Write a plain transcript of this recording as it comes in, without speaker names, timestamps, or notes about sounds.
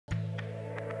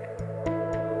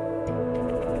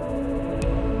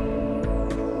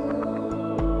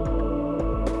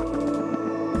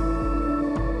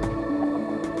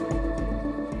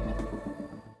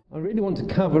really want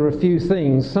to cover a few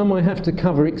things. Some I have to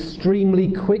cover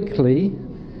extremely quickly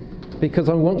because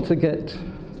I want to get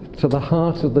to the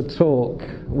heart of the talk,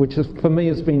 which for me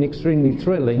has been extremely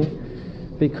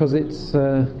thrilling because it's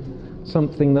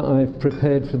something that I've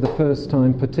prepared for the first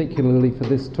time, particularly for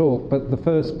this talk. But the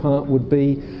first part would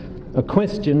be a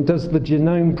question: does the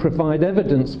genome provide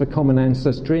evidence for common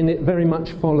ancestry? And it very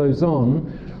much follows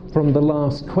on from the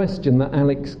last question that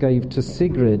Alex gave to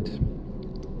Sigrid.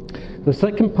 The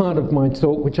second part of my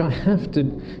talk, which I have to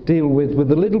deal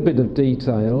with a little bit of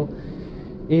detail,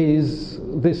 is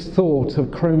this thought of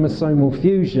chromosomal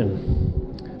fusion,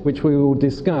 which we will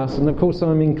discuss. And of course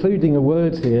I'm including a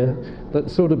word here that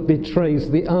sort of betrays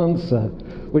the answer,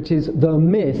 which is the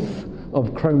myth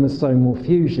of chromosomal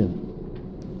fusion.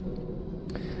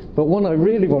 But what I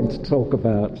really want to talk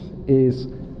about is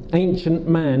ancient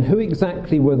man. Who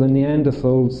exactly were the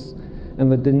Neanderthals and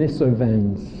the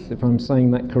Denisovans, if I'm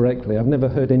saying that correctly? I've never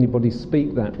heard anybody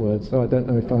speak that word, so I don't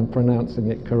know if I'm pronouncing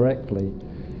it correctly.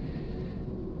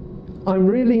 I'm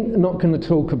really not going to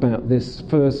talk about this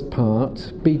first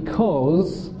part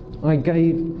because I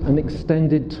gave an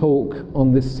extended talk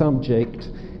on this subject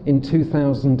in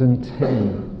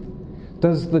 2010.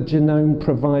 Does the genome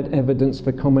provide evidence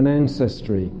for common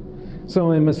ancestry?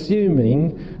 So I'm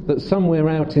assuming that somewhere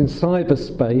out in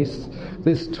cyberspace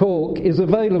this talk is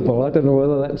available. I don't know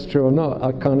whether that's true or not.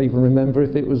 I can't even remember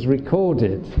if it was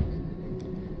recorded.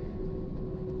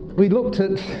 We looked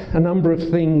at a number of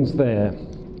things there.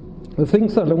 The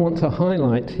things that I want to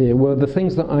highlight here were the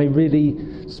things that I really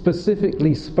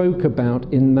specifically spoke about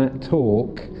in that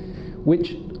talk,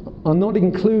 which are not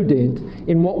included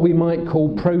in what we might call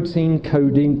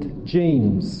protein-coding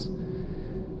genes.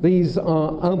 These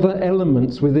are other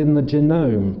elements within the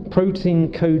genome.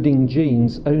 Protein-coding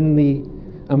genes only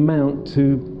amount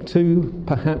to 2,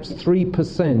 perhaps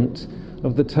 3%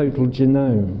 of the total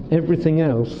genome. Everything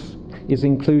else is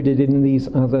included in these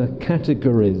other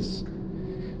categories.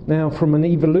 Now, from an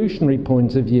evolutionary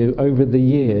point of view, over the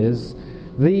years,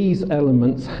 these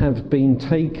elements have been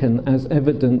taken as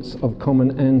evidence of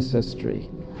common ancestry.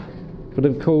 But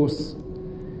of course,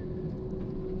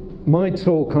 my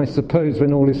talk, I suppose,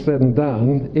 when all is said and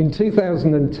done, in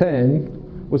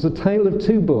 2010, was a tale of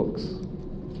two books.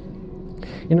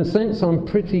 In a sense, I'm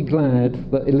pretty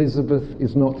glad that Elizabeth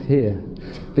is not here,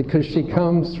 because she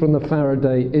comes from the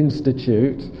Faraday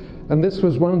Institute, and this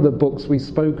was one of the books we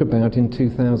spoke about in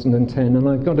 2010, and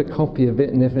I've got a copy of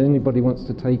it, and if anybody wants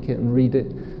to take it and read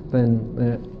it, then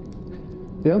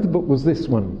the other book was this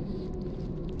one,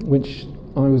 which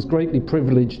I was greatly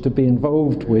privileged to be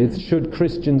involved with, Should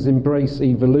Christians Embrace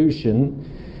Evolution?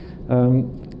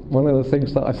 One of the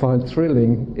things that I find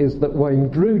thrilling is that Wayne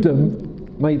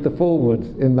Grudem made the foreword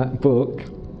in that book.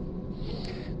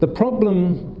 The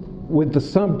problem with the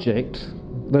subject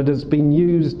that has been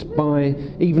used by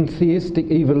even theistic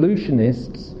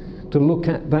evolutionists to look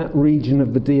at that region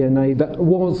of the DNA that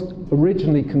was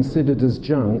originally considered as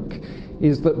junk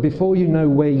is that before you know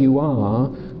where you are,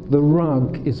 the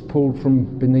rug is pulled from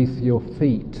beneath your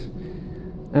feet.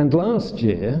 And last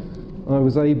year, I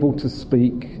was able to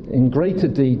speak in greater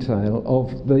detail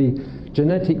of the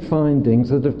genetic findings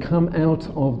that have come out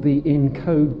of the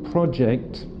ENCODE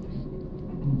project.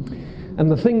 And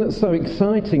the thing that's so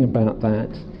exciting about that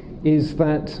is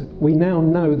that we now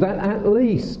know that at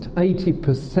least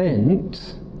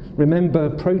 80%, remember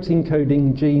protein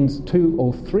coding genes 2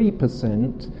 or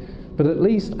 3%, but at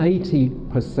least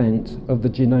 80% of the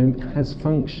genome has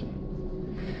function.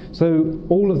 So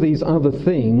all of these other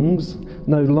things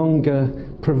no longer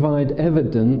provide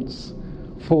evidence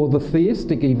for the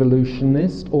theistic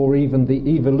evolutionist or even the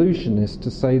evolutionist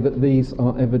to say that these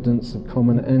are evidence of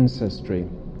common ancestry.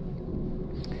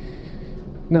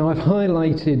 Now, I've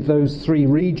highlighted those three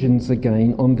regions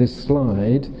again on this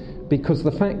slide because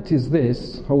the fact is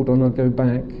this, hold on, I'll go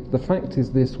back. The fact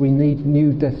is this, we need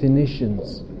new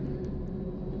definitions.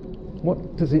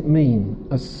 What does it mean,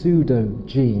 a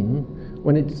pseudogene,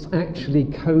 when it's actually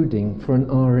coding for an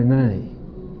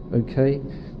RNA? Okay?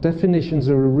 Definitions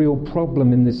are a real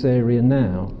problem in this area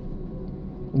now.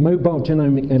 Mobile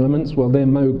genomic elements, well, they're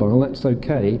mobile, that's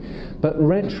okay. But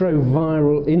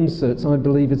retroviral inserts, I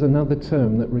believe, is another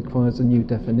term that requires a new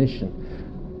definition.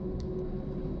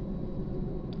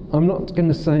 I'm not going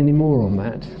to say any more on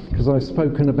that, because I've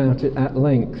spoken about it at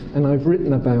length, and I've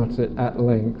written about it at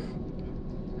length.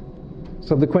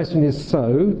 So the question is,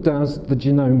 so does the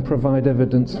genome provide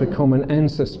evidence for common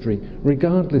ancestry?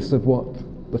 Regardless of what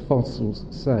the fossils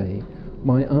say,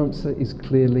 my answer is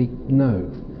clearly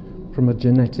no, from a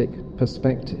genetic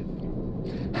perspective.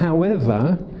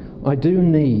 However, I do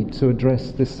need to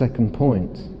address this second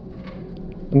point.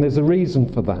 And there's a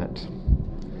reason for that.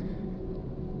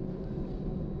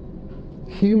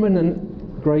 Human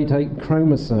and great ape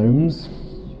chromosomes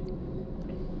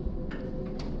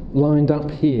lined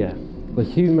up here. The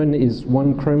human is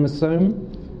one chromosome.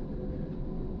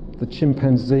 The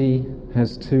chimpanzee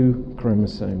has 2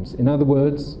 chromosomes. In other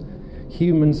words,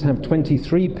 humans have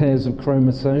 23 pairs of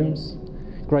chromosomes.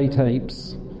 Great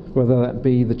apes, whether that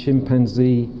be the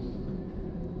chimpanzee,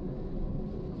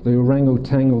 the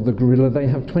orangutan or the gorilla, they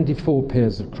have 24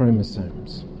 pairs of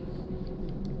chromosomes.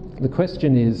 The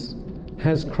question is,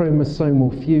 has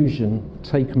chromosomal fusion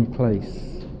taken place?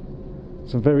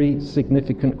 It's a very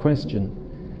significant question.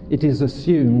 It is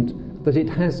assumed that it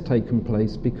has taken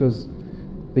place because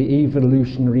the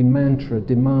evolutionary mantra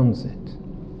demands it.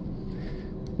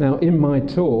 Now, in my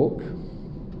talk,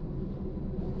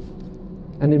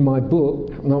 and in my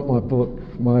book, not my book,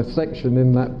 my section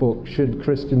in that book, Should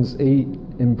Christians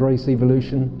Embrace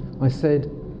Evolution? I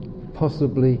said,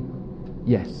 possibly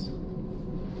yes.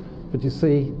 But you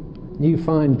see, new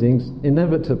findings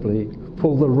inevitably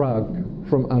pull the rug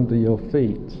from under your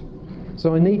feet.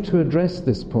 So I need to address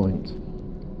this point.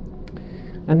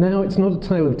 And now it's not a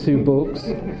tale of 2 books,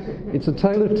 it's a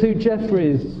tale of 2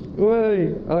 Geoffreys.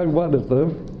 Way, I'm one of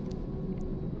them.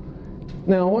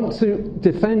 Now I want to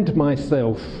defend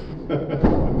myself.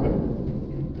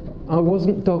 I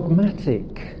wasn't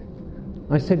dogmatic.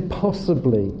 I said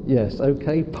possibly yes,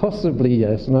 okay, possibly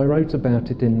yes, and I wrote about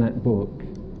it in that book.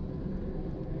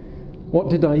 What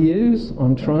did I use?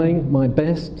 I'm trying my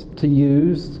best to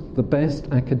use the best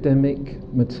academic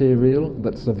material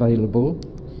that's available.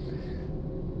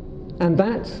 And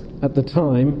that, at the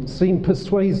time, seemed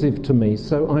persuasive to me,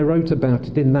 so I wrote about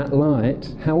it in that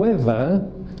light. However,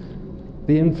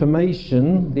 the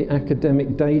information, the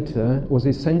academic data, was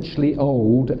essentially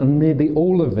old, and nearly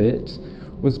all of it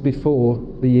was before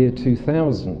the year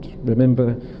 2000.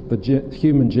 Remember, the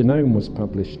human genome was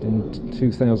published in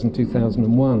 2000,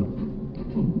 2001.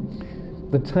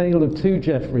 The tale of 2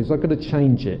 Geoffreys, I've got to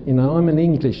change it. You know, I'm an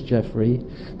English Geoffrey,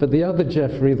 but the other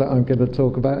Geoffrey that I'm going to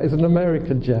talk about is an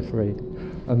American Geoffrey.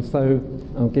 And so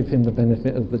I'll give him the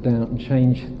benefit of the doubt and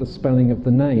change the spelling of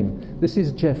the name. This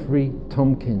is Geoffrey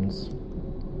Tompkins.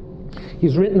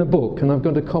 He's written a book, and I've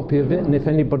got a copy of it, and if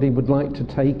anybody would like to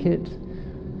take it,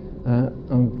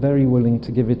 I'm very willing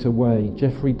to give it away.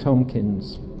 Geoffrey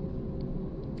Tompkins.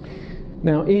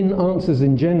 Now, in Answers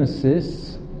in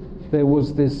Genesis, there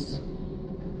was this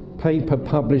paper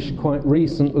published quite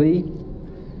recently,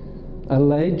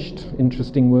 alleged,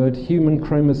 interesting word, human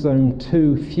chromosome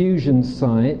 2 fusion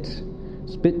site,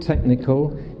 it's a bit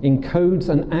technical, encodes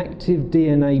an active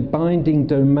DNA binding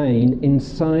domain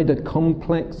inside a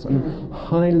complex and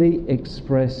highly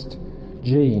expressed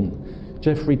gene.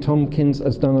 Geoffrey Tompkins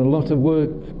has done a lot of work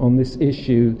on this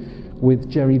issue with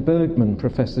Jerry Bergman,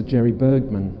 Professor Jerry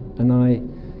Bergman, and I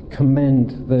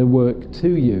commend their work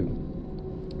to you.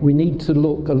 We need to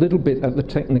look a little bit at the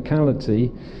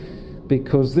technicality,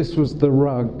 because this was the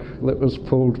rug that was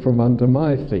pulled from under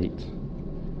my feet.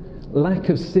 Lack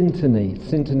of synteny.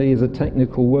 Synteny is a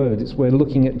technical word. It's where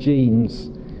looking at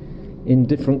genes in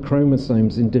different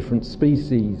chromosomes in different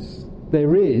species.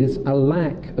 There is a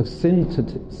lack of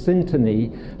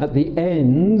synteny at the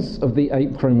ends of the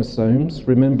 8 chromosomes.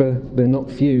 Remember, they're not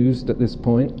fused at this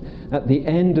point. At the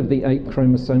end of the 8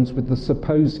 chromosomes with the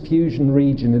supposed fusion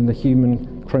region in the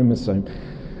human chromosome.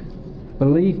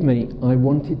 Believe me, I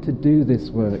wanted to do this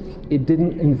work. It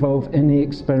didn't involve any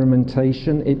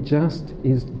experimentation. It just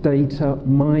is data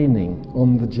mining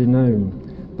on the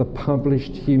genome, the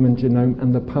published human genome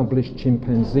and the published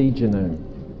chimpanzee genome.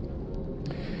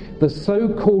 The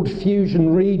so-called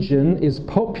fusion region is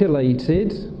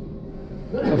populated,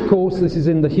 of course this is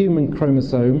in the human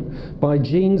chromosome, by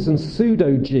genes and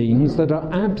pseudogenes that are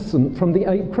absent from the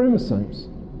 8 chromosomes.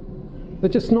 They're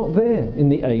just not there in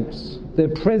the apes. They're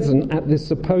present at this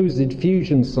supposed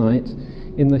fusion site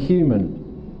in the human.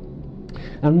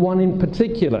 And one in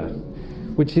particular,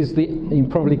 which is the, you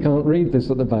probably can't read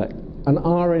this at the back, an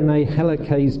RNA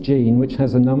helicase gene which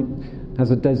has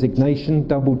a designation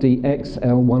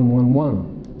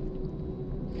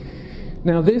DDXL111.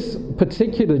 Now this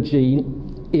particular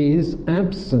gene is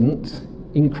absent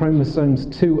in chromosomes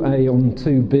 2A and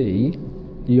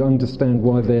 2B. You understand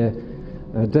why they're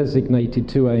designated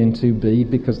 2A and 2B,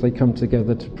 because they come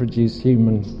together to produce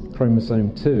human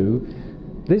chromosome 2.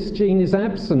 This gene is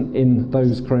absent in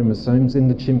those chromosomes in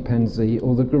the chimpanzee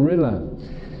or the gorilla.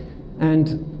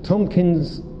 And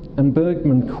Tompkins and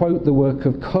Bergman quote the work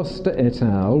of Costa et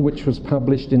al., which was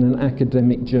published in an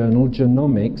academic journal,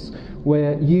 Genomics,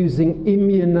 where using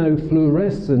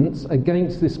immunofluorescence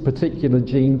against this particular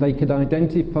gene, they could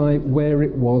identify where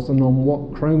it was and on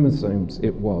what chromosomes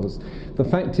it was. The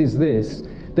fact is this: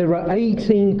 there are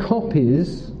 18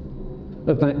 copies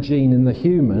of that gene in the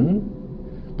human,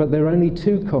 but there are only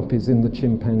 2 copies in the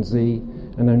chimpanzee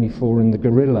and only 4 in the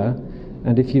gorilla.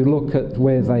 And if you look at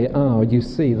where they are, you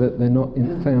see that they're not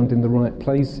found in the right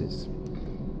places.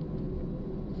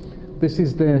 This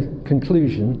is their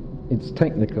conclusion. It's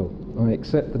technical. I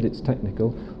accept that it's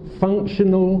technical.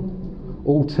 Functional,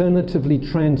 alternatively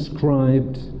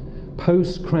transcribed,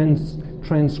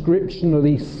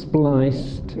 post-transcriptionally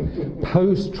spliced,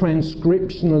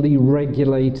 post-transcriptionally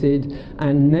regulated,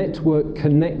 and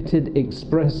network-connected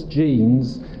expressed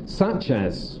genes, such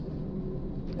as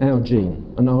our gene,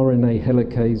 an RNA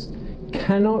helicase,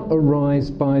 cannot arise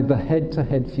by the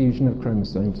head-to-head fusion of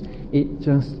chromosomes. It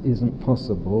just isn't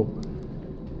possible.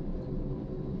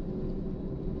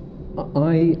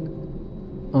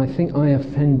 I think I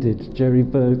offended Jerry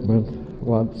Bergman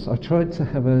once. I tried to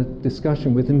have a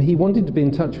discussion with him. He wanted to be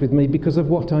in touch with me because of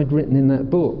what I'd written in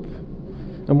that book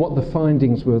and what the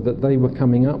findings were that they were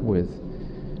coming up with.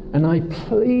 And I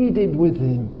pleaded with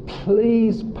him,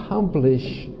 please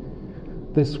publish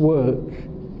this work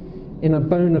in a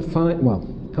bona fide, well,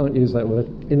 can't use that word,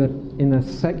 in a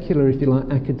secular, if you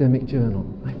like, academic journal.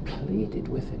 I pleaded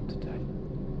with him to do it.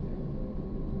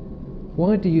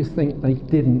 Why do you think they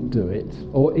didn't do it,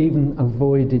 or even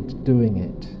avoided doing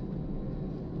it?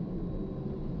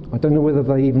 I don't know whether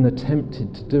they even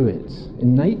attempted to do it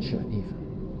in Nature even,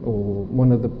 or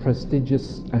one of the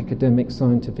prestigious academic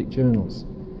scientific journals.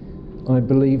 I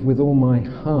believe with all my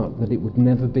heart that it would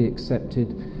never be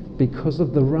accepted because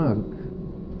of the rug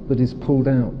that is pulled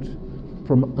out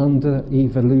from under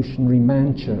evolutionary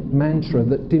mantra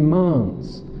that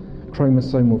demands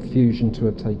chromosomal fusion to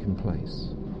have taken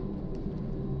place.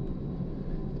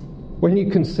 When you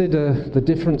consider the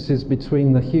differences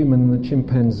between the human and the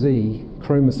chimpanzee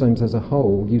chromosomes as a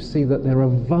whole, you see that there are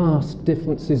vast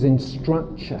differences in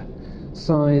structure,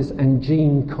 size, and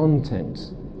gene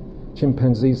content.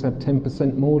 Chimpanzees have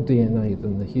 10% more DNA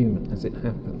than the human, as it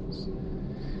happens.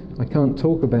 I can't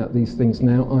talk about these things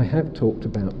now. I have talked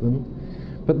about them.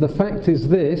 But the fact is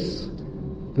this: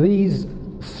 these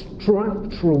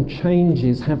structural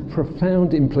changes have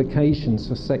profound implications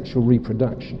for sexual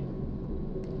reproduction.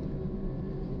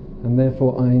 And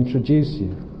therefore I introduce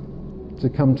you to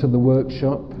come to the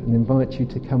workshop and invite you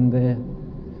to come there.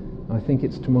 I think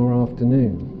it's tomorrow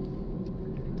afternoon.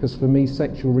 Because for me,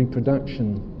 sexual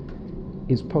reproduction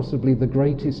is possibly the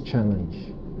greatest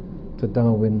challenge to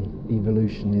Darwin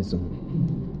evolutionism.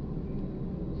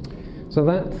 So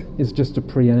that is just a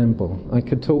preamble. I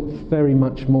could talk very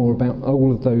much more about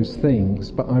all of those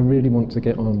things, but I really want to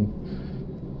get on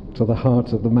to the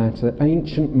heart of the matter.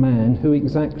 Ancient man, who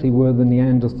exactly were the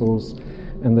Neanderthals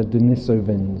and the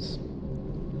Denisovans?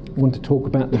 I want to talk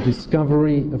about the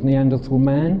discovery of Neanderthal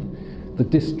man, the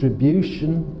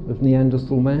distribution of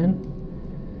Neanderthal man,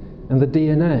 and the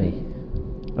DNA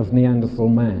of Neanderthal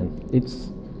man. It's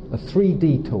a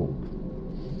 3D talk.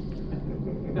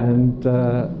 And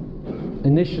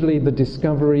initially the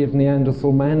discovery of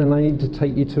Neanderthal man, and I need to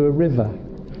take you to a river.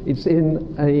 It's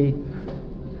in a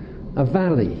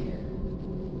valley.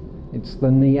 It's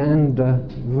the Neander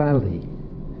Valley.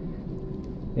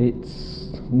 It's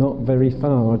not very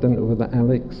far. I don't know whether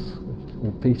Alex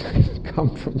or Peter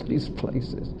come from these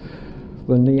places.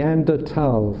 The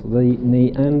Neanderthal, the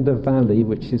Neander Valley,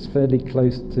 which is fairly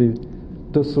close to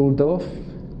Dusseldorf,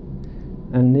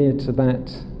 and near to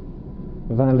that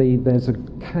valley there's a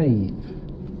cave,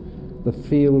 the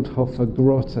Fieldhofer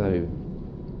Grotto.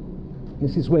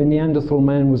 This is where Neanderthal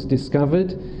man was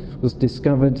discovered in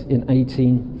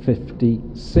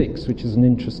 1856, which is an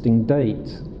interesting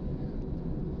date.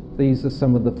 These are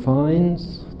some of the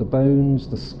finds: the bones,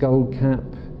 the skull cap,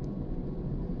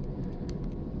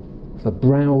 the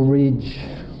brow ridge,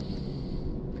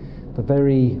 the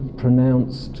very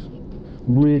pronounced,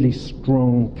 really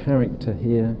strong character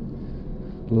here,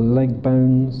 the leg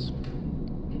bones.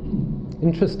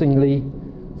 Interestingly,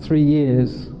 3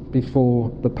 years before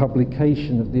the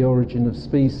publication of The Origin of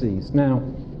Species. Now,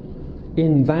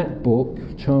 in that book,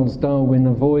 Charles Darwin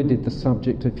avoided the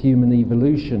subject of human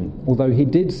evolution, although he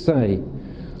did say,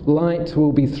 light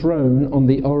will be thrown on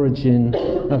the origin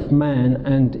of man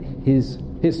and his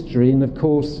history. And of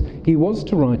course, he was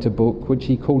to write a book which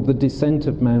he called The Descent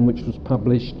of Man, which was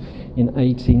published in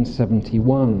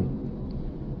 1871.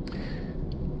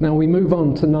 Now we move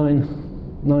on to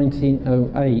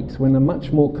 1908, when a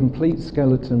much more complete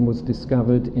skeleton was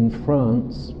discovered in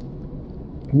France.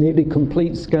 Nearly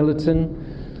complete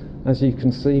skeleton, as you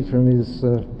can see from his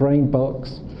brain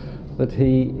box, that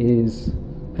he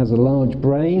has a large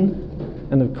brain,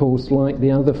 and of course, like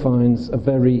the other finds, a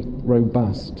very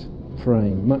robust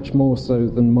frame, much more so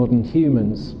than modern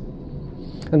humans.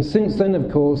 And since then,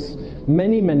 of course,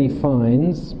 many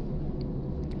finds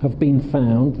have been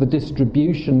found, the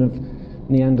distribution of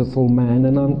Neanderthal man,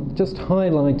 and I'm just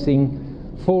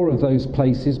highlighting 4 of those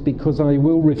places because I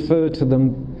will refer to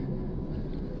them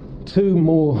 2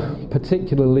 more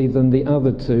particularly than the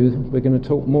other 2. We're going to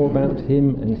talk more about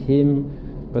him and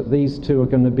him, but these 2 are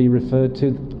going to be referred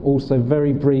to. Also,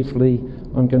 very briefly,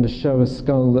 I'm going to show a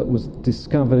skull that was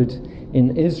discovered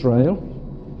in Israel.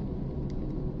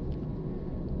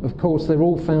 Of course, they're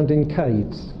all found in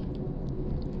caves.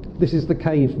 This is the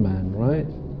caveman, right?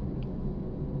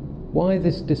 Why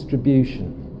this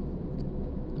distribution?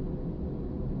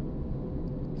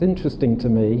 It's interesting to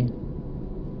me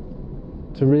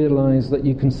to realize that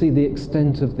you can see the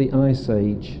extent of the Ice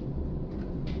Age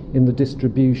in the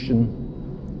distribution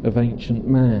of ancient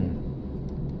man.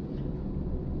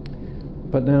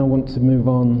 But now I want to move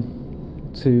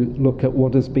on to look at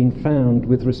what has been found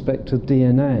with respect to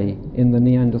DNA in the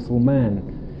Neanderthal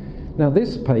man. Now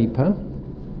this paper,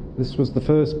 this was the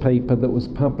first paper that was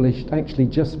published actually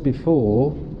just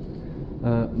before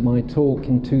my talk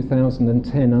in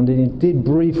 2010, and it did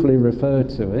briefly refer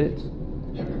to it,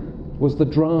 was the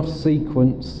draft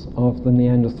sequence of the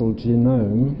Neanderthal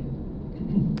genome.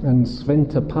 And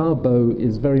Svante Parbo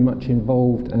is very much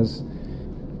involved, as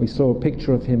we saw a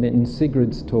picture of him in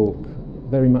Sigrid's talk,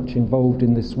 very much involved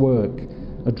in this work.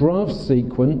 A draft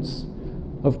sequence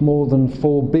of more than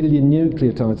 4 billion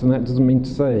nucleotides, and that doesn't mean to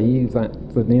say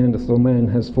that the Neanderthal man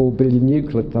has 4 billion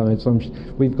nucleotides.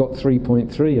 We've got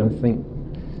 3.3, I think,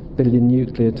 billion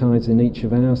nucleotides in each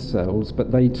of our cells,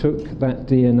 but they took that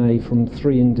DNA from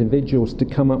 3 individuals to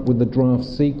come up with the draft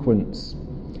sequence.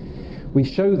 We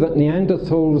show that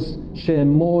Neanderthals share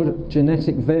more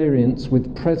genetic variants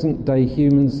with present-day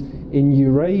humans in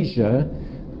Eurasia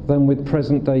than with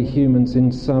present-day humans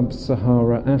in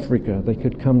sub-Sahara Africa. They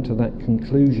could come to that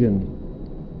conclusion.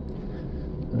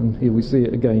 And here we see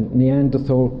it again,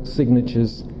 Neanderthal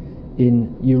signatures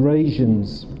in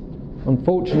Eurasians.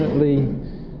 Unfortunately,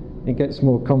 it gets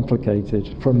more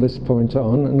complicated from this point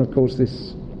on, and of course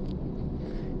this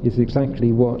is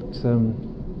exactly what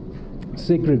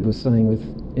Sigrid was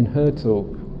saying in her talk.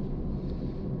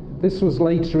 This was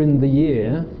later in the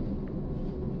year,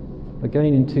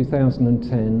 again in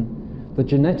 2010, the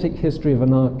genetic history of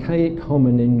an archaic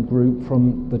hominin group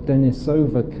from the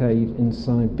Denisova cave in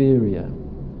Siberia.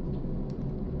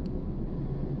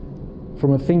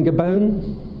 From a finger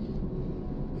bone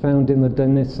found in the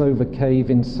Denisova cave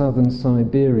in southern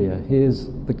Siberia. Here's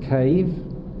the cave,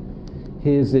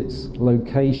 here's its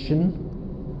location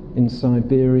in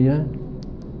Siberia.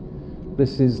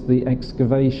 This is the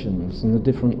excavations and the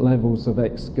different levels of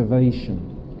excavation.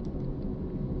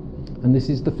 And this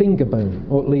is the finger bone,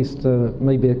 or at least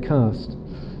maybe a cast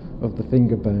of the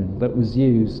finger bone that was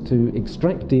used to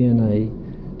extract DNA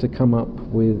to come up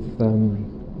with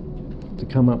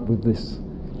this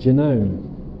genome,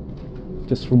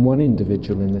 just from one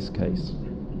individual in this case.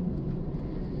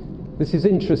 This is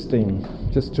interesting,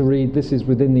 just to read, this is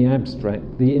within the abstract.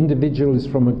 The individual is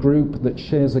from a group that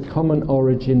shares a common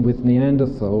origin with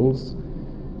Neanderthals,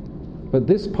 but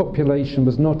this population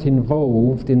was not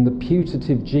involved in the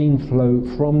putative gene flow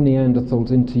from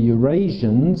Neanderthals into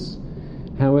Eurasians.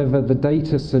 However, the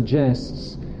data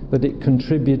suggests that it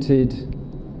contributed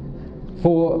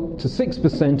 4 to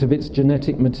 6% of its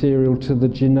genetic material to the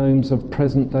genomes of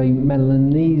present-day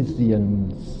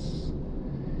Melanesians.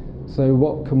 So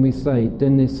what can we say?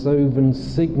 Denisovan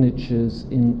signatures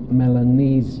in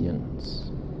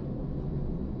Melanesians.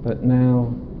 But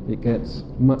now it gets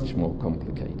much more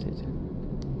complicated.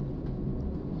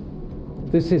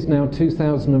 This is now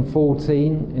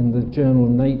 2014 in the journal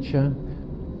Nature,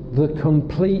 the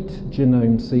complete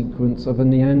genome sequence of a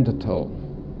Neanderthal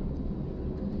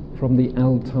from the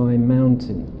Altai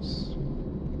Mountains.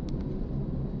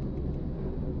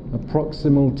 A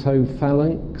proximal toe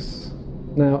phalanx.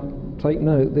 Now, take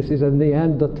note, this is a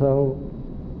Neanderthal,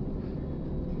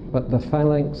 but the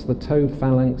phalanx, the toe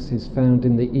phalanx, is found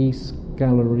in the east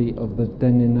gallery of the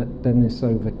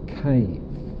Denisova cave,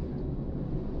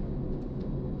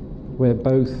 where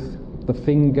both the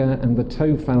finger and the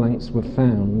toe phalanx were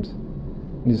found,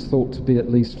 and is thought to be at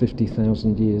least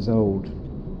 50,000 years old.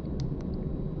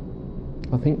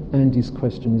 I think Andy's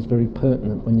question is very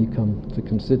pertinent when you come to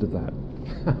consider that.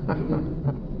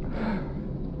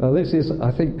 Well, this is,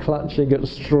 I think, clutching at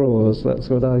straws. That's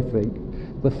what I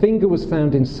think. The finger was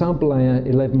found in sublayer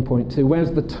 11.2,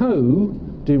 whereas the toe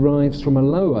derives from a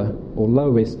lower, or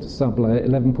lowest, sublayer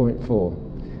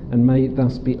 11.4, and may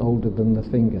thus be older than the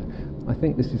finger. I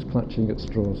think this is clutching at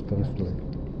straws, personally.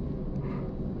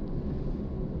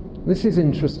 This is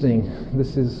interesting.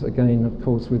 This is, again, of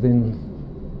course, within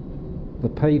the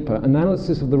paper.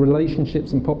 Analysis of the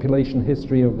relationships and population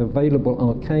history of available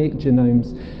archaic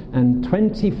genomes and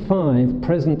 25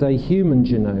 present-day human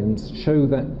genomes show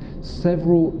that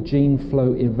several gene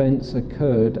flow events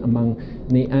occurred among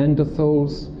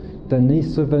Neanderthals,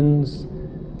 Denisovans,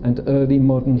 and early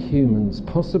modern humans,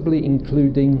 possibly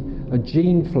including a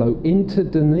gene flow into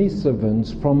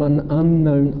Denisovans from an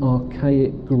unknown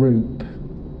archaic group.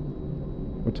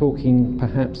 We're talking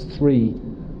perhaps 3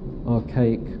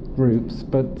 archaic groups,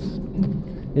 but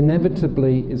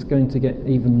inevitably it's going to get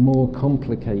even more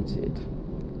complicated.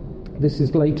 This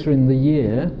is later in the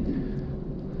year.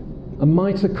 A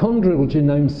mitochondrial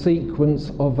genome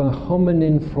sequence of a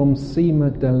hominin from Cima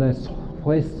de los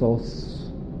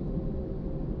Huesos.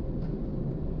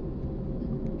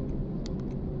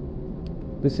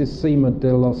 This is Cima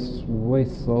de los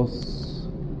Huesos.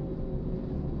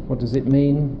 What does it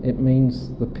mean? It means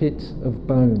the pit of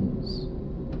bones.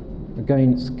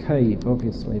 Again, it's cave,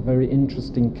 obviously, a very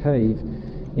interesting cave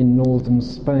in northern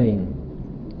Spain.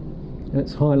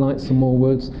 Let's highlight some more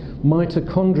words.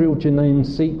 Mitochondrial genome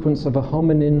sequence of a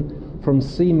hominin from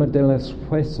Cima de los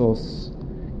Huesos,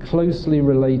 closely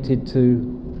related to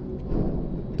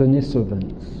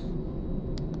Denisovans.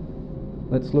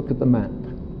 Let's look at the map.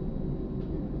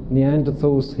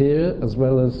 Neanderthals here, as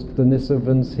well as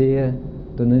Denisovans here,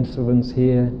 Denisovans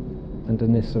here, and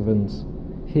Denisovans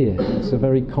here. It's a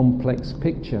very complex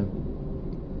picture.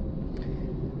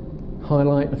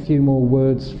 Highlight a few more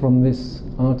words from this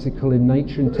article in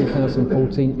Nature in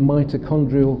 2014,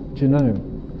 mitochondrial genome.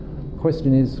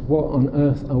 Question is, what on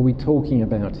earth are we talking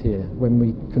about here when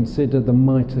we consider the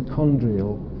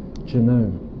mitochondrial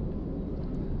genome?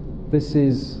 This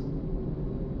is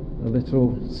a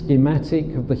little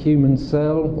schematic of the human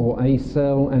cell, or a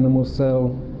cell, animal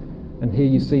cell, and here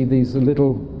you see these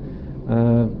little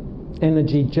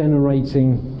energy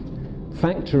generating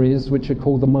factories which are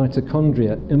called the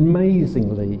mitochondria.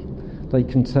 Amazingly, they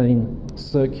contain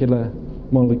circular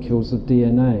molecules of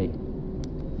DNA.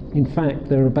 In fact,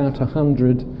 there are about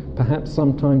 100, perhaps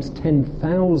sometimes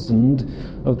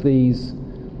 10,000 of these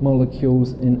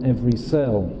molecules in every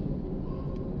cell.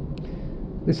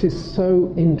 This is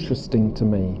so interesting to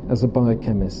me as a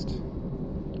biochemist.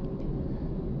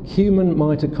 Human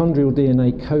mitochondrial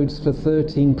DNA codes for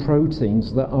 13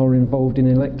 proteins that are involved in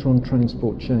electron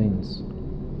transport chains.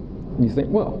 And you think,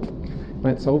 well,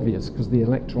 that's obvious because the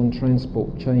electron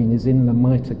transport chain is in the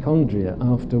mitochondria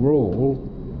after all.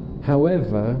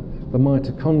 However, the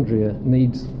mitochondria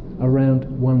needs around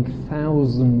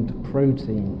 1,000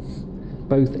 proteins,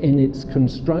 both in its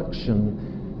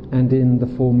construction and in the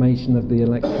formation of the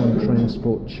electron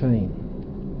transport chain.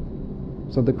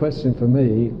 So the question for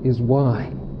me is,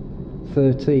 why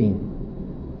 13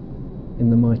 in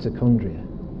the mitochondria?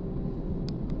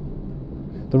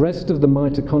 The rest of the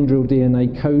mitochondrial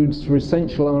DNA codes for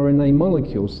essential RNA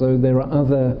molecules, so there are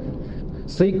other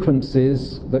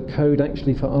sequences that code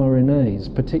actually for RNAs,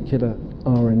 particular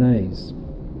RNAs.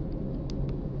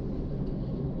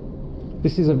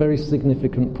 This is a very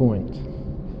significant point.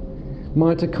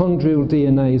 Mitochondrial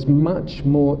DNA is much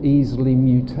more easily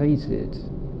mutated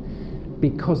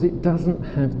because it doesn't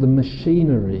have the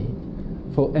machinery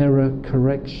for error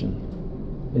correction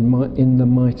in the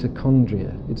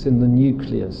mitochondria. It's in the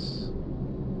nucleus.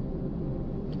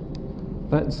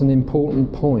 That's an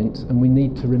important point, and we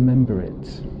need to remember it.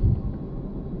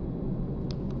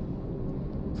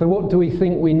 So what do we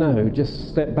think we know? Just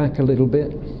step back a little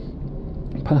bit.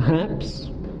 Perhaps,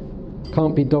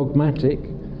 can't be dogmatic,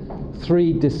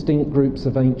 3 distinct groups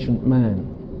of ancient man.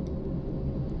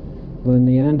 The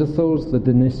Neanderthals, the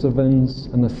Denisovans,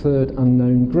 and a third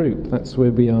unknown group. That's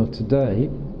where we are today.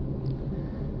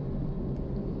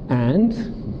 And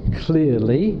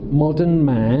clearly, modern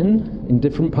man in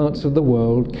different parts of the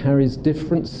world carries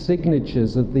different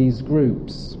signatures of these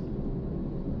groups.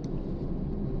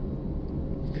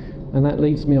 And that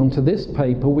leads me on to this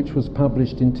paper, which was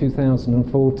published in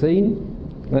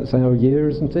 2014. That's our year,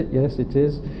 isn't it? Yes, it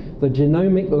is. The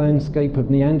genomic landscape of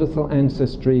Neanderthal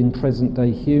ancestry in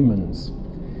present-day humans.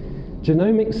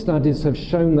 Genomic studies have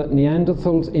shown that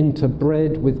Neanderthals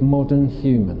interbred with modern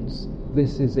humans.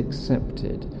 This is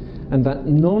accepted. And that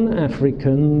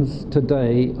non-Africans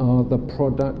today are the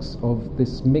products of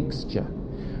this mixture.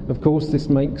 Of course, this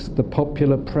makes the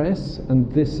popular press,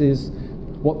 and this is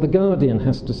what The Guardian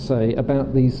has to say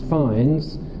about these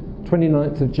finds.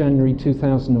 29th of January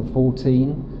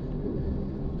 2014.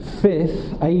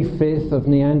 A fifth of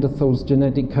Neanderthals'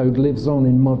 genetic code lives on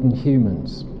in modern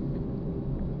humans.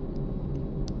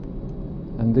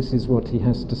 And this is what he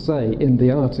has to say in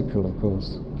the article, of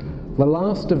course. The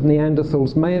last of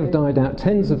Neanderthals may have died out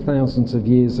tens of thousands of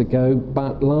years ago,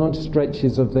 but large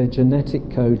stretches of their genetic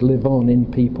code live on in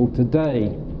people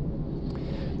today.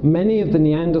 Many of the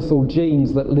Neanderthal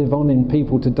genes that live on in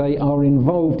people today are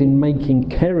involved in making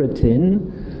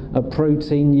keratin, a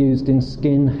protein used in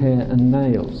skin, hair and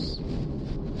nails.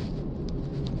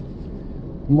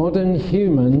 Modern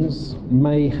humans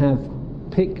may have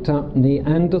picked up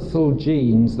Neanderthal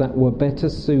genes that were better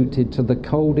suited to the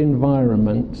cold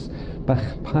environments,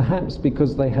 perhaps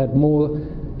because they had more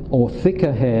or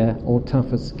thicker hair or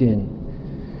tougher skin.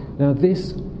 Now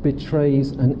this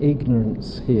betrays an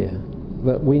ignorance here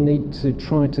that we need to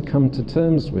try to come to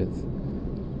terms with.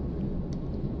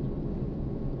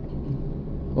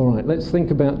 All right, let's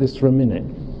think about this for a minute.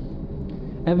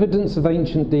 Evidence of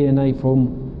ancient DNA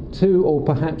from 2 or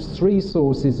perhaps 3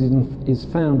 sources is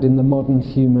found in the modern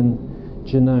human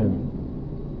genome.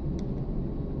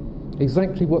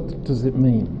 Exactly what does it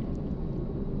mean?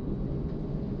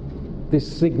 This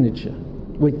signature,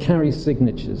 we carry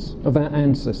signatures of our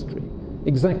ancestry.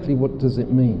 Exactly what does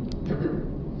it mean?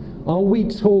 Are we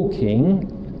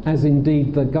talking, as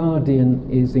indeed The Guardian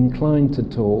is inclined to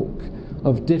talk,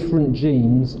 of different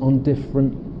genes on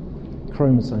different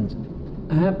chromosomes?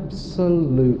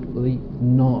 Absolutely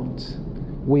not.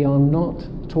 We are not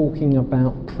talking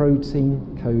about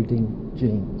protein coding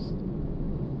genes.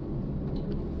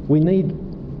 We need,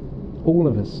 all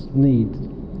of us need,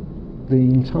 the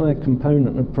entire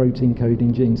component of protein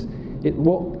coding genes.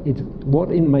 What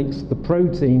makes the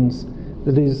proteins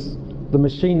that is the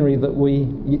machinery that we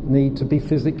need to be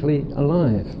physically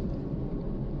alive.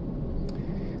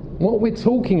 What we're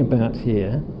talking about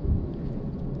here,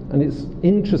 and it's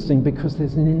interesting because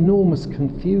there's an enormous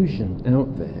confusion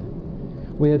out there,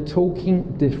 we are talking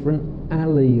different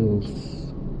alleles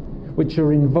which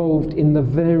are involved in the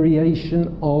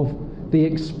variation of the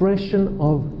expression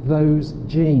of those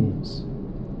genes.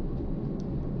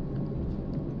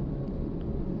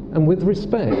 And with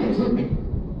respect,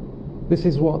 this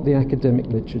is what the academic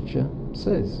literature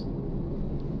says.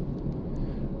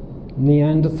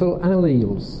 Neanderthal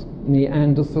alleles.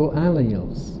 Neanderthal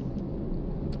alleles.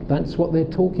 That's what they're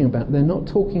talking about. They're not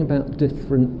talking about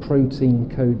different protein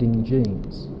coding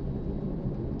genes.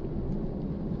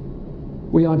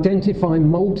 We identify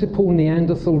multiple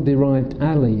Neanderthal-derived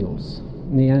alleles,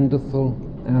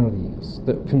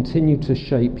 that continue to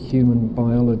shape human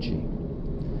biology.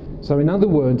 So in other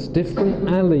words, different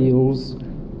alleles,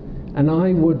 and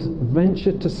I would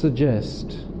venture to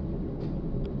suggest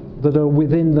that are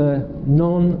within the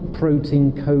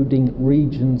non-protein coding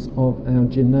regions of our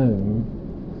genome,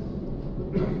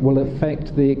 will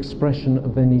affect the expression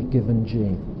of any given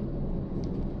gene.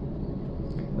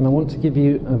 And I want to give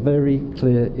you a very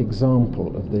clear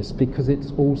example of this because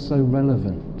it's also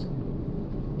relevant.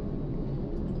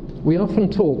 We often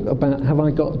talk about, have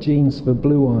I got genes for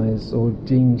blue eyes or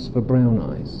genes for brown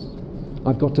eyes?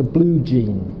 I've got a blue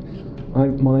gene.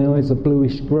 My eyes are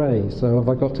bluish grey, so have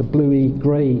I got a bluey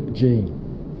grey gene?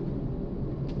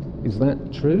 Is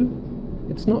that true?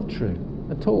 It's not true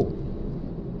at all.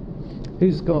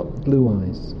 Who's got blue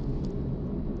eyes?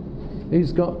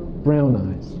 Who's got brown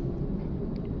eyes?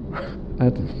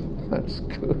 Adam, that's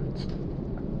good.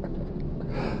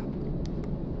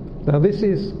 Now this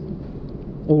is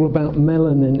all about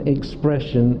melanin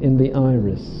expression in the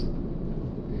iris.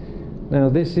 Now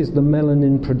this is the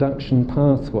melanin production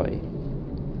pathway.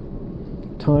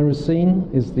 Tyrosine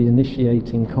is the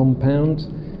initiating compound.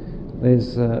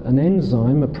 There's an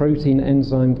enzyme, a protein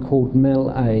enzyme called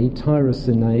MEL-A,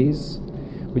 tyrosinase,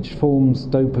 which forms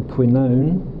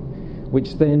dopaquinone,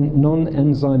 which then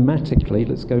non-enzymatically,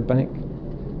 let's go back,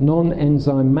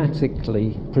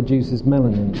 non-enzymatically produces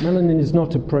melanin. Melanin is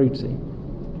not a protein.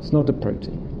 It's not a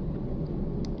protein.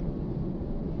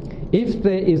 If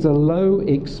there is a low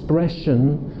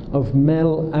expression of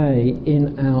MEL-A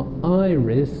in our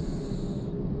iris,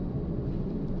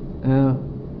 our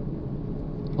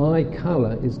eye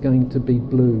colour is going to be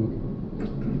blue.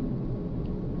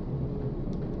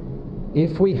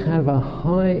 If we have a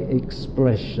high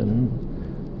expression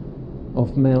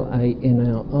of MEL-A in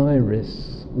our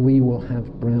iris, we will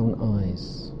have brown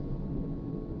eyes.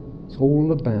 It's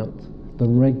all about the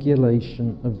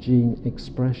regulation of gene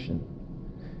expression,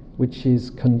 which is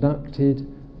conducted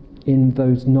in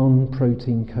those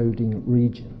non-protein coding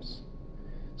regions.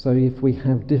 So if we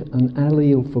have an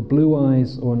allele for blue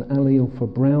eyes or an allele for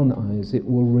brown eyes, it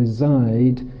will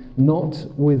reside not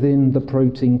within the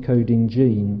protein coding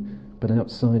gene, but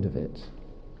outside of it.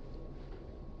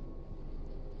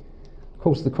 Of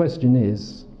course, the question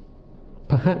is,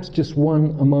 perhaps just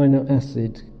one amino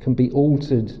acid can be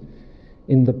altered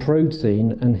in the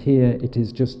protein, and here it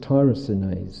is just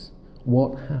tyrosinase.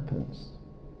 What happens?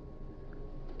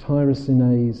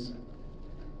 Tyrosinase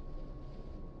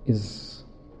is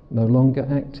no longer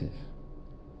active.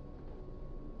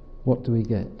 What do we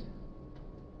get?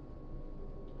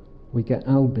 We get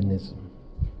albinism.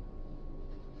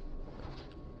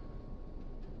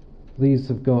 These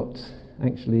have got,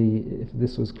 actually, if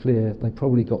this was clear, they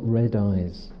probably got red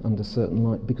eyes under certain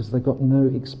light because they've got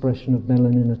no expression of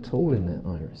melanin at all in their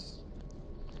iris.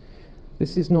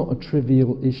 This is not a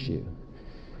trivial issue,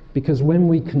 because when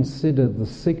we consider the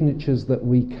signatures that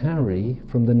we carry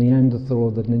from the Neanderthal or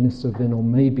the Denisovan, or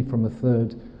maybe from a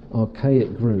third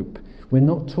archaic group, we're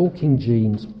not talking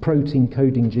genes, protein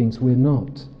coding genes, we're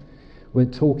not. We're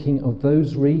talking of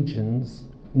those regions,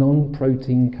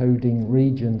 non-protein coding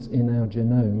regions in our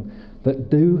genome, that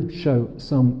do show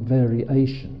some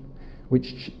variation,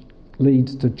 which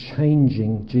leads to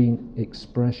changing gene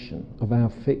expression of our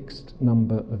fixed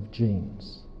number of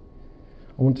genes.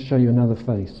 I want to show you another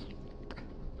face.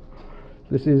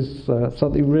 This is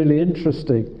something really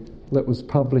interesting that was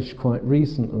published quite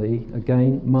recently,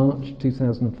 again, March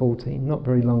 2014, not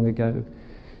very long ago.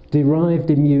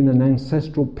 Derived immune and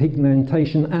ancestral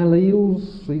pigmentation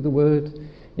alleles, see the word,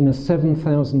 in a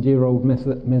 7,000-year-old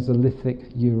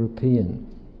Mesolithic European.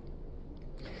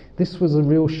 This was a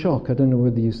real shock. I don't know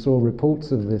whether you saw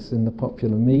reports of this in the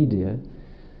popular media.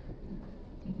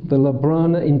 The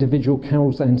Labrana individual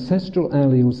carries ancestral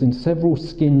alleles in several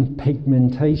skin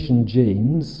pigmentation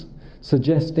genes,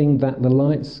 suggesting that the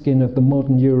light skin of the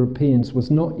modern Europeans was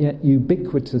not yet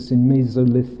ubiquitous in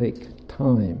Mesolithic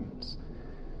times.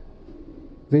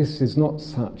 This is not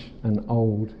such an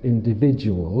old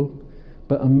individual,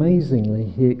 but amazingly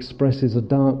he expresses a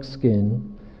dark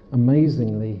skin.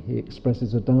 Amazingly he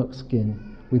expresses a dark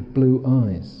skin with blue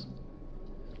eyes.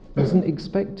 Wasn't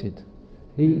expected.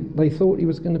 They thought he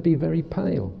was going to be very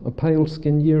pale, a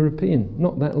pale-skinned European,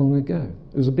 not that long ago.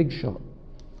 It was a big shock.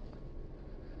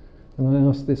 And I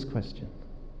asked this question.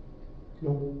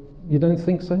 No. You don't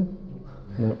think so?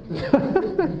 No.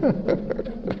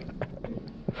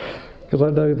 Because I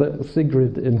know that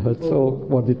Sigrid in her talk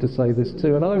wanted to say this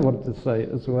too, and I wanted to say it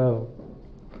as well.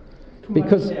 Much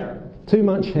hair. Too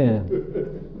much hair.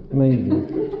 Maybe.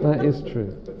 That is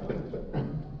true.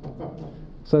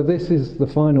 So this is the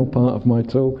final part of my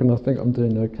talk, and I think I'm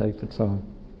doing okay for time.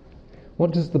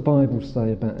 What does the Bible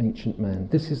say about ancient man?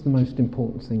 This is the most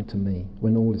important thing to me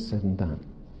when all is said and done.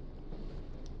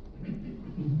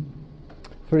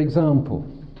 For example,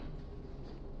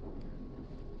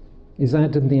 is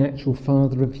Adam the actual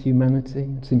father of humanity?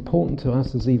 It's important to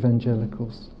us as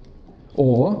evangelicals.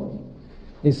 Or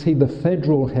is he the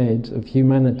federal head of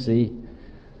humanity,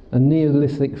 a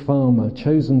Neolithic farmer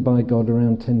chosen by God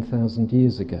around 10,000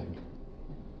 years ago?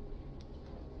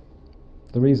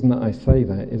 The reason that I say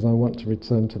that is I want to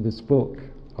return to this book.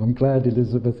 I'm glad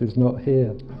Elizabeth is not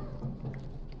here.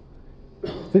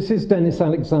 This is Dennis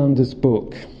Alexander's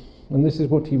book, and this is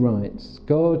what he writes.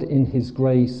 God, in his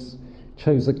grace,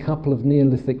 chose a couple of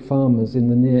Neolithic farmers in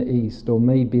the Near East, or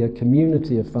maybe a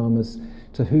community of farmers,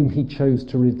 to whom he chose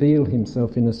to reveal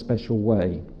himself in a special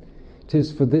way. It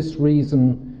is for this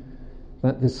reason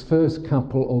that this first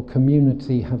couple or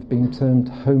community have been termed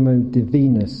Homo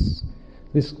Divinus.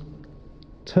 This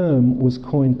term was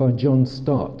coined by John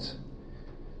Stott,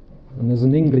 and as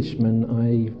an Englishman,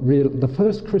 the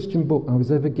first Christian book I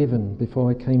was ever given before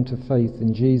I came to faith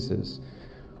in Jesus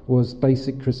was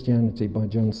Basic Christianity by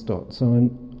John Stott. So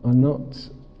I'm not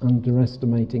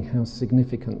underestimating how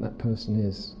significant that person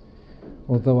is,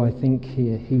 although I think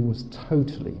here he was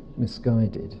totally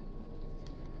misguided.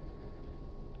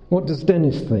 What does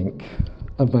Dennis think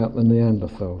about the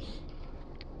Neanderthals?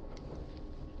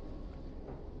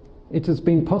 It has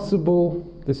been possible,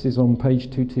 this is on page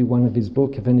 221 of his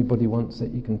book, if anybody wants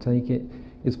it you can take it.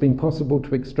 It's been possible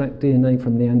to extract DNA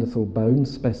from Neanderthal bone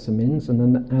specimens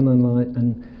and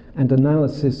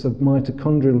analysis of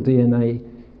mitochondrial DNA,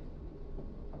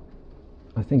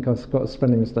 I think I've got a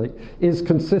spelling mistake, is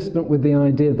consistent with the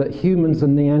idea that humans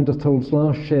and Neanderthals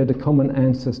last shared a common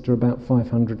ancestor about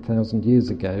 500,000 years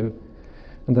ago,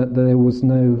 and that there was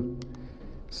no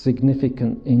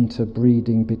significant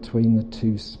interbreeding between the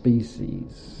two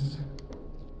species.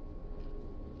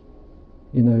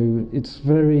 You know,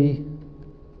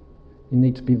 you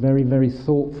need to be very, very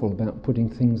thoughtful about putting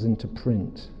things into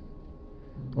print.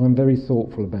 I'm very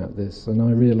thoughtful about this, and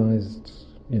I realised,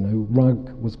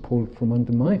 rug was pulled from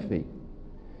under my feet.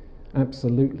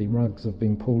 Absolutely, rugs have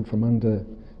been pulled from under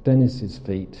Dennis's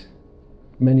feet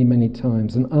many, many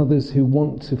times, and others who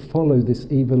want to follow this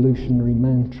evolutionary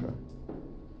mantra.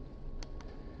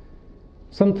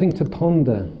 Something to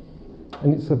ponder,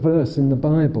 and it's a verse in the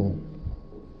Bible.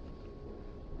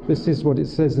 This is what it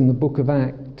says in the book of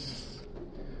Acts.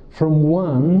 From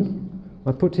one,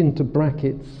 I put into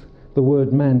brackets the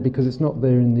word man because it's not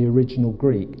there in the original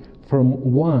Greek.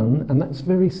 From one, and that's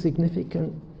very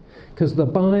significant because the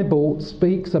Bible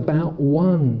speaks about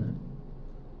one.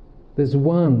 There's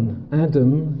one,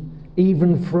 Adam,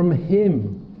 even from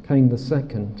him came the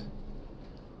second.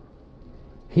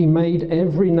 He made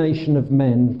every nation of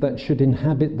men that should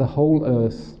inhabit the whole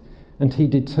earth, and he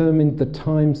determined the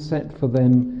time set for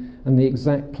them and the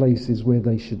exact places where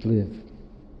they should live.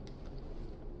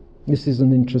 This is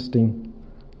an interesting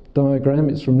diagram.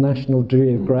 It's from National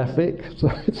Geographic, so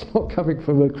it's not coming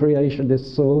from a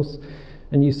creationist source.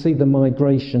 And you see the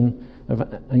migration of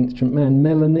ancient man.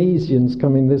 Melanesians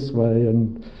coming this way,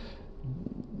 and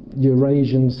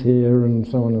Eurasians here, and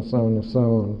so on and so on and so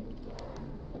on.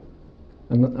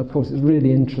 And of course, it's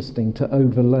really interesting to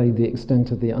overlay the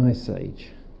extent of the Ice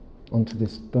Age onto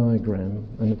this diagram.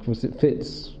 And of course, it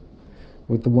fits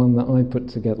with the one that I put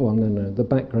together. Well, no, the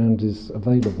background is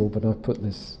available, but I've put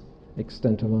this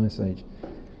extent of Ice Age.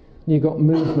 You've got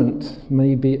movement,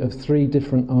 maybe, of 3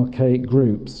 different archaic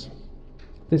groups.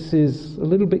 This is a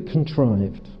little bit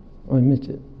contrived, I admit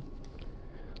it.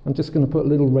 I'm just going to put a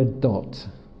little red dot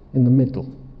in the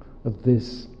middle of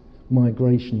this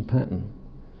migration pattern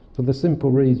for the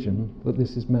simple reason that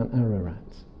this is Mount Ararat.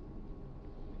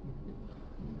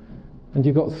 And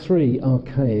you've got 3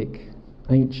 archaic,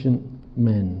 ancient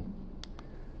men.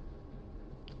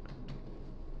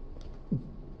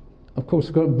 Of course,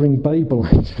 we've got to bring Babel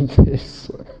into this.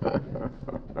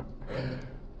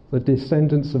 The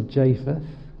descendants of Japheth,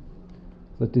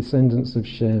 the descendants of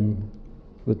Shem,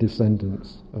 the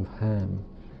descendants of Ham.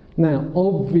 Now,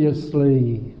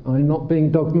 obviously, I'm not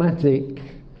being dogmatic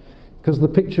because the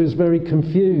picture is very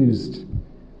confused.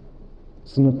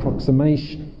 It's an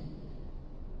approximation.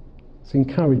 It's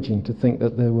encouraging to think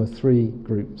that there were 3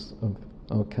 groups of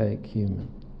archaic human,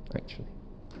 actually.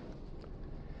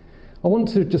 I want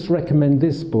to just recommend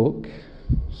this book.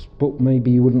 This book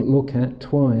maybe you wouldn't look at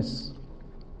twice,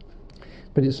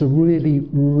 but it's a really,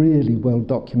 really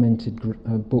well-documented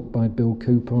book by Bill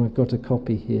Cooper. I've got a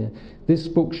copy here. This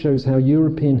book shows how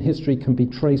European history can be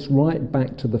traced right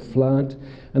back to the flood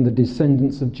and the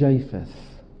descendants of Japheth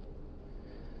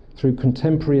through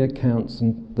contemporary accounts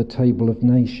and the Table of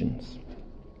Nations.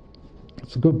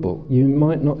 It's a good book. You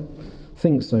might not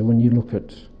think so when you look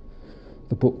at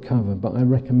the book cover, but I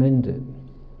recommend it.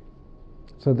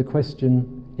 So the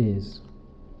question is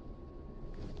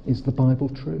the Bible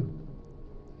true?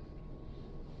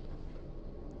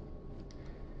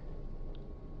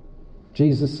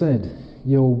 Jesus said,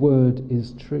 "Your word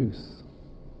is truth."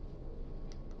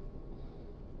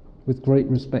 With great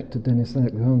respect to Dennis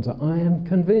Alexander, I am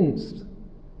convinced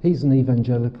he's an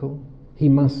evangelical. He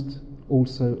must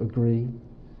also agree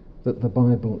that the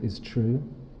Bible is true.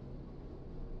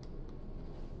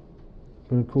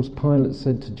 But of course, Pilate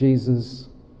said to Jesus,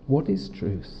 "What is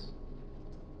truth?"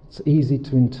 It's easy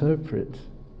to interpret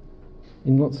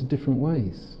in lots of different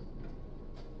ways.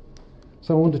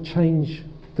 So I want to change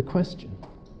the question.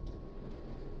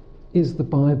 Is the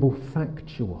Bible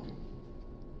factual?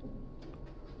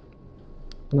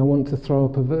 And I want to throw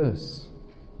up a verse.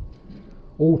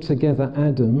 Altogether,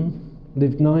 Adam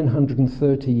lived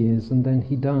 930 years and then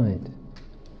he died.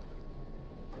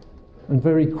 And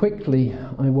very quickly,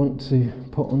 I want to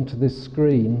put onto this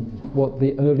screen what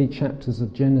the early chapters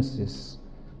of Genesis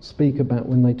speak about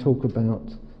when they talk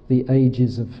about the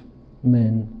ages of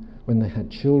men, when they had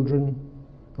children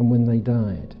and when they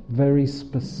died. Very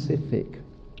specific,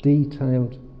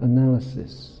 detailed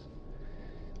analysis.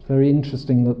 It's very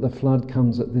interesting that the flood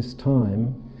comes at this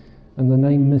time, and the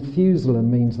name Methuselah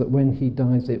means that when he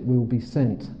dies it will be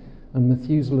sent. And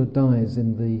Methuselah dies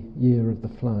in the year of the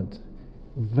flood.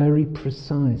 Very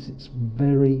precise, it's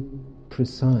very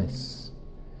precise.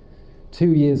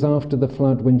 2 years after the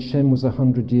flood, when Shem was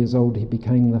 100 years old, he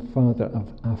became the father of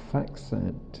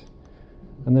Arphaxad.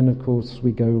 And then, of course,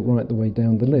 we go right the way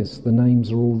down the list. The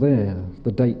names are all there.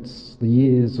 The dates, the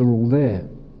years are all there.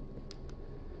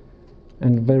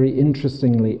 And very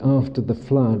interestingly, after the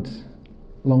flood,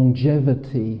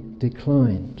 longevity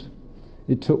declined.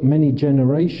 It took many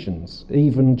generations.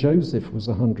 Even Joseph was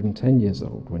 110 years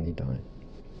old when he died.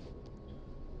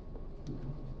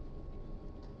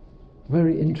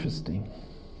 Very interesting.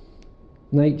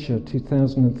 Nature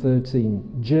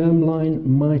 2013, germline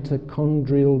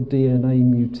mitochondrial DNA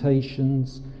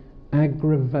mutations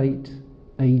aggravate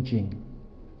aging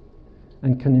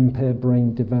and can impair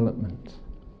brain development.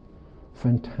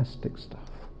 Fantastic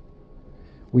stuff.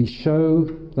 We show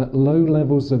that low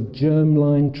levels of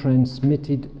germline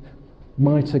transmitted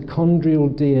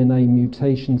mitochondrial DNA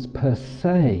mutations per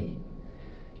se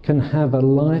can have a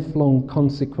lifelong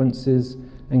consequences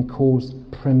and cause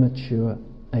premature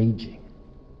aging.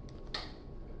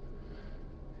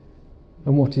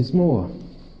 And what is more,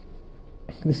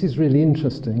 this is really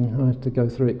interesting, I have to go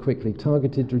through it quickly.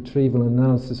 Targeted retrieval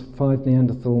analysis of 5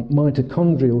 Neanderthal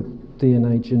mitochondrial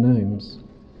DNA genomes.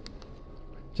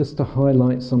 Just to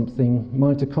highlight something,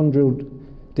 mitochondrial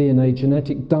DNA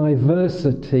genetic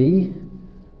diversity,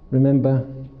 remember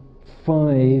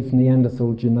 5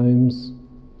 Neanderthal genomes,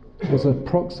 was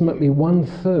approximately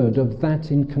 1/3 of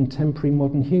that in contemporary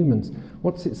modern humans.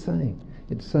 What's it saying?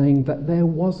 It's saying that there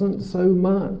wasn't so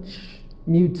much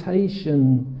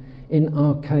mutation in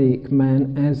archaic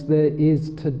man as there is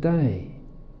today.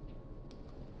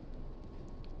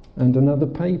 And another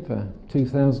paper,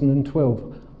 2012,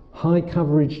 high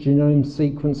coverage genome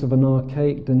sequence of an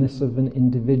archaic Denisovan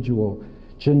individual.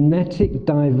 Genetic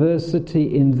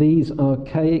diversity in these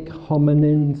archaic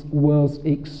hominins was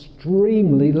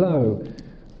extremely low.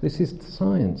 This is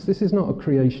science. This is not a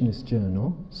creationist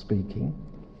journal speaking.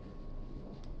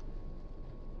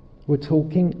 We're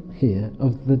talking here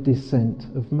of the descent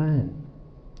of man,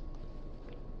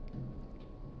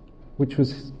 which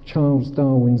was Charles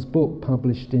Darwin's book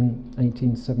published in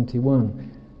 1871.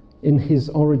 In his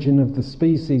Origin of the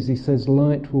Species, he says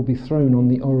light will be thrown on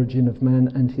the origin of man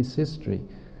and his history.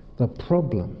 The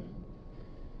problem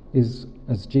is,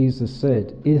 as Jesus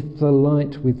said, if the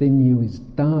light within you is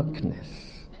darkness,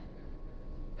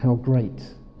 how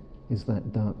great is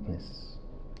that darkness?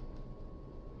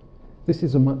 This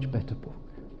is a much better book.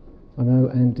 I know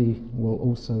Andy will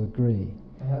also agree.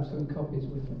 I have some copies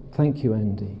with me. Thank you,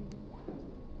 Andy.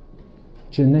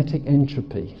 Genetic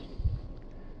Entropy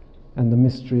and the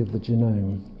Mystery of the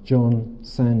Genome, John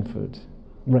Sanford,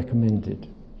 recommended.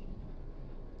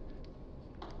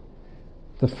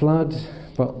 The flood,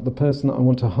 but the person that I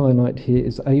want to highlight here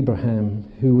is Abraham,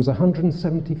 who was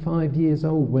 175 years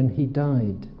old when he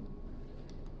died.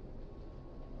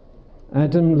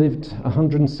 Adam lived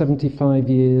 175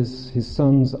 years. His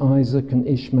sons Isaac and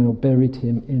Ishmael buried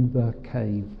him in the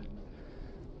cave.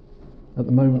 At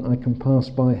the moment I can pass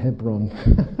by Hebron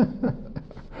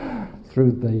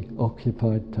through the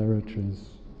occupied territories,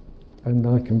 and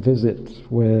I can visit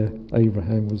where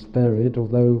Abraham was buried,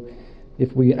 although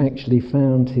if we actually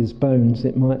found his bones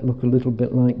it might look a little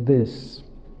bit like this.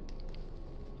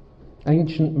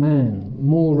 Ancient man,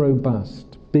 more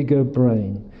robust, bigger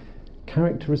brain,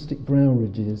 characteristic brow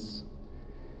ridges.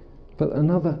 But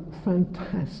another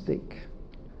fantastic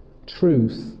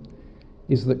truth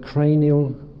is that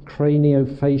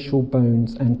craniofacial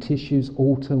bones and tissues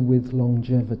alter with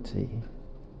longevity.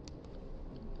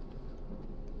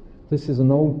 This is an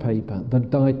old paper, the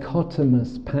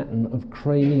dichotomous pattern of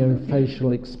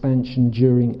craniofacial expansion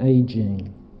during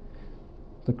aging.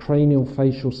 The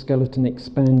craniofacial skeleton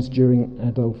expands during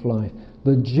adult life.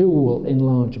 The dual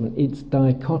enlargement, it's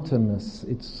dichotomous.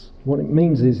 What it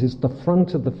means is the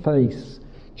front of the face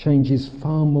changes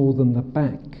far more than the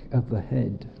back of the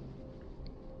head.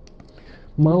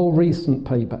 More recent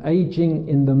paper, aging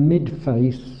in the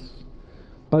mid-face,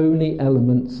 bony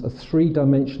elements, a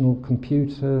 3-dimensional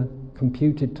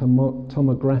computed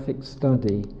tomographic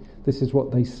study. This is what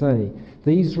they say.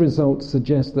 These results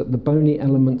suggest that the bony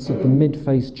elements of the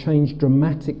mid-face change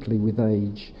dramatically with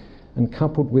age, and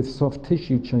coupled with soft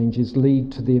tissue changes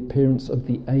lead to the appearance of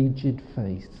the aged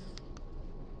face.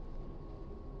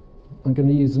 I'm going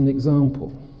to use an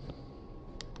example.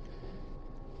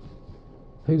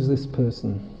 Who's this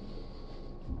person?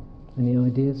 Any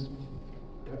ideas?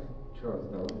 Charles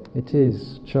Darwin. It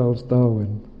is Charles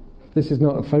Darwin. This is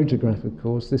not a photograph, of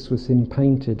course. This was him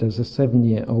painted as a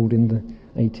 7-year-old in the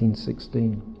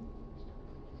 1816.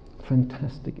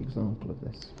 Fantastic example of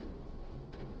this.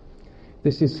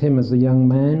 This is him as a young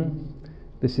man.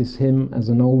 This is him as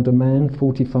an older man,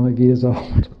 45 years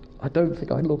old. I don't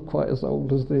think I look quite as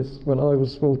old as this when I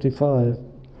was 45.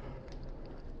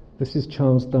 This is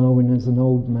Charles Darwin as an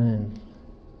old man.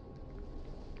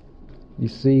 You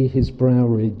see his brow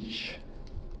ridge.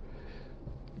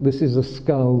 This is a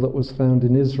skull that was found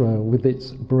in Israel with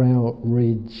its brow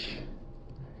ridge.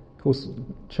 Of course,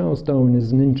 Charles Darwin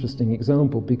is an interesting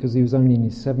example because he was only in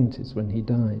his 70s when he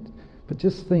died. But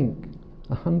just think,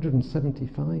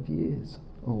 175 years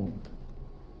old.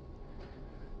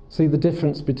 See the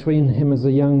difference between him as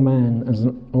a young man and as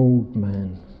an old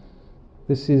man.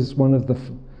 This is one of the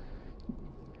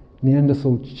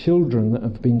Neanderthal children that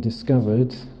have been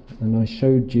discovered, and I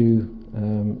showed you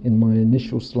in my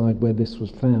initial slide where this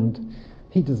was found.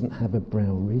 He doesn't have a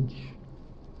brow ridge.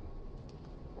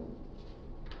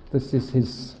 This is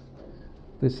his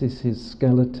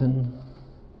skeleton.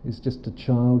 He's just a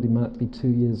child. He might be 2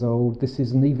 years old. This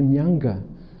is an even younger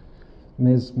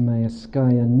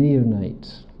Mesmaeoskaya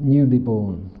neonate, newly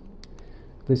born.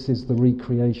 This is the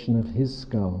recreation of his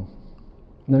skull.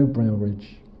 No brow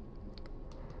ridge.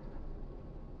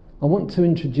 I want to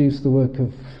introduce the work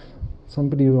of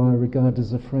somebody who I regard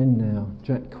as a friend now,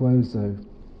 Jack Cuozzo,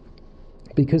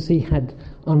 because he had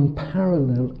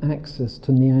unparalleled access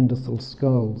to Neanderthal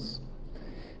skulls.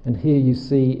 And here you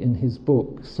see in his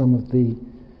book some of the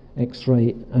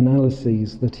X-ray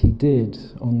analyses that he did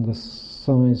on the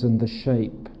size and the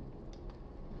shape.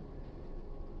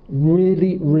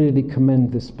 Really, really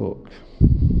commend this book.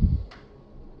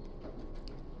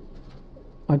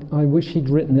 I wish he'd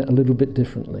written it a little bit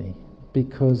differently,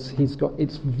 because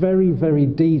it's very, very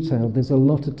detailed. There's a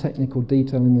lot of technical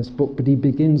detail in this book, but he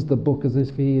begins the book as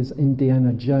if he is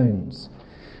Indiana Jones,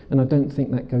 and I don't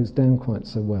think that goes down quite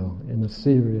so well in a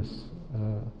serious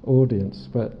audience.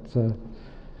 But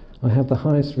I have the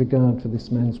highest regard for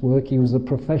this man's work. He was a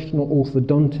professional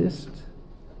orthodontist,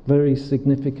 very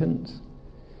significant.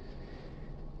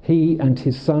 He and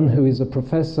his son, who is a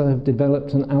professor, have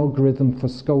developed an algorithm for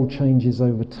skull changes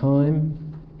over time.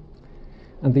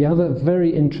 And the other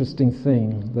very interesting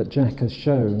thing that Jack has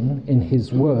shown in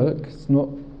his work,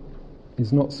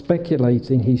 is not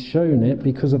speculating, he's shown it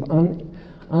because of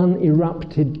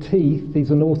unerupted teeth. He's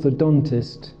an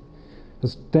orthodontist,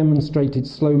 has demonstrated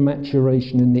slow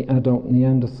maturation in the adult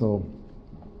Neanderthal.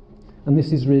 And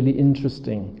this is really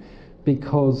interesting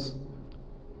because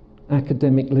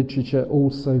academic literature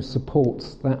also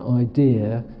supports that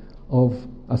idea of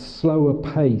a slower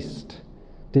paced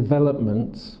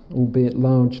development, albeit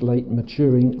large late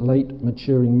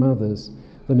maturing mothers,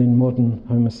 than in modern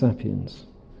Homo sapiens.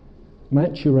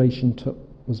 Maturation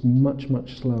was much,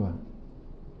 much slower.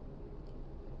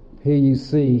 Here you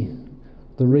see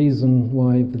the reason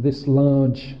why this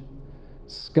larger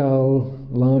skull,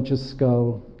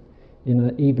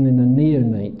 even in a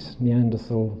neonate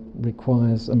Neanderthal,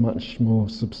 requires a much more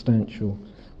substantial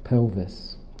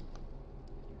pelvis.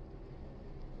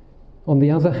 On the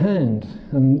other hand,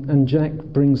 and Jack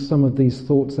brings some of these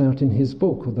thoughts out in his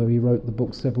book, although he wrote the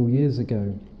book several years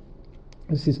ago.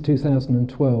 This is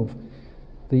 2012,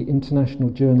 the International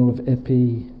Journal of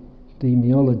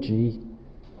Epidemiology,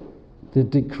 the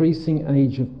decreasing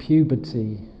age of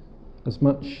puberty, as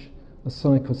much a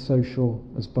psychosocial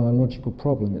as biological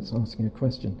problem. It's asking a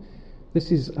question.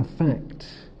 This is a fact,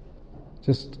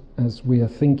 just as we are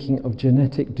thinking of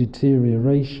genetic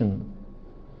deterioration.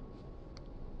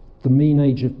 The mean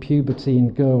age of puberty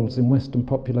in girls in Western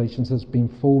populations has been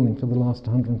falling for the last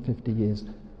 150 years.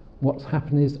 What's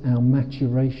happened is our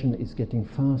maturation is getting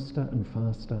faster and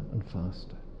faster and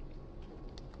faster.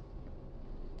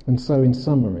 And so, in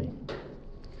summary,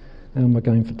 how am I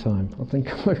going for time? I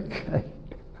think I'm okay.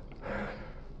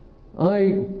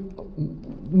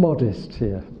 Modest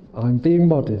here. I'm being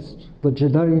modest. The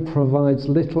genome provides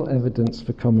little evidence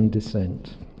for common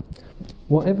descent.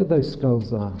 Whatever those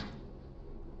skulls are,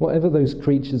 whatever those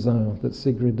creatures are that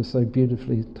Sigrid has so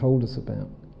beautifully told us about,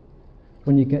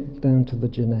 when you get down to the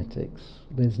genetics,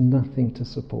 there's nothing to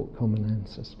support common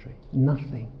ancestry.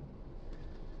 Nothing.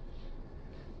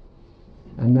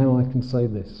 And now I can say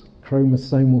this.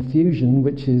 Chromosomal fusion,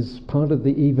 which is part of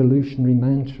the evolutionary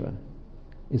mantra,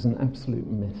 is an absolute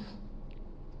myth.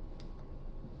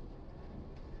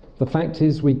 The fact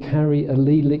is we carry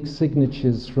allelic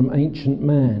signatures from ancient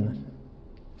man,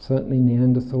 certainly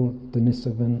Neanderthal,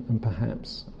 Denisovan, and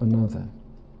perhaps another.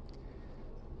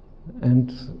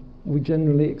 And we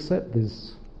generally accept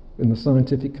this in the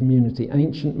scientific community.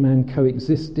 Ancient man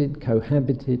coexisted,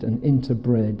 cohabited, and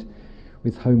interbred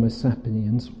with Homo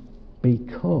sapiens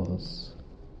because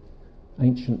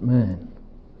ancient man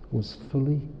was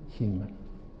fully human.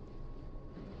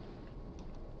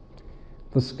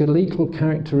 The skeletal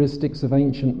characteristics of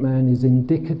ancient man is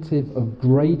indicative of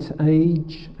great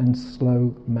age and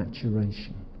slow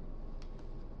maturation.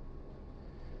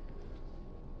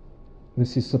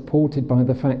 This is supported by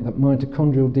the fact that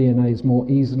mitochondrial DNA is more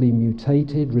easily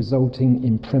mutated, resulting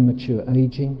in premature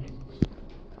aging.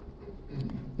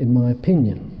 In my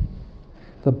opinion,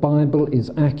 the Bible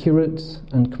is accurate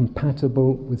and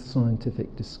compatible with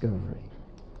scientific discovery.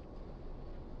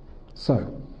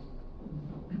 So,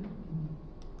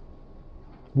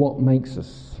 what makes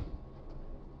us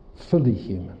fully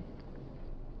human.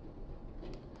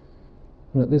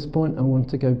 And at this point I want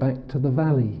to go back to the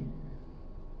valley,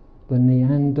 the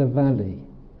Neander Valley,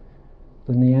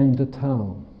 the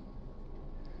Neanderthal.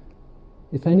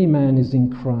 If any man is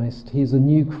in Christ, he is a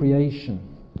new creation.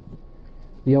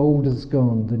 The old has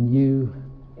gone, the new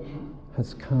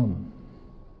has come.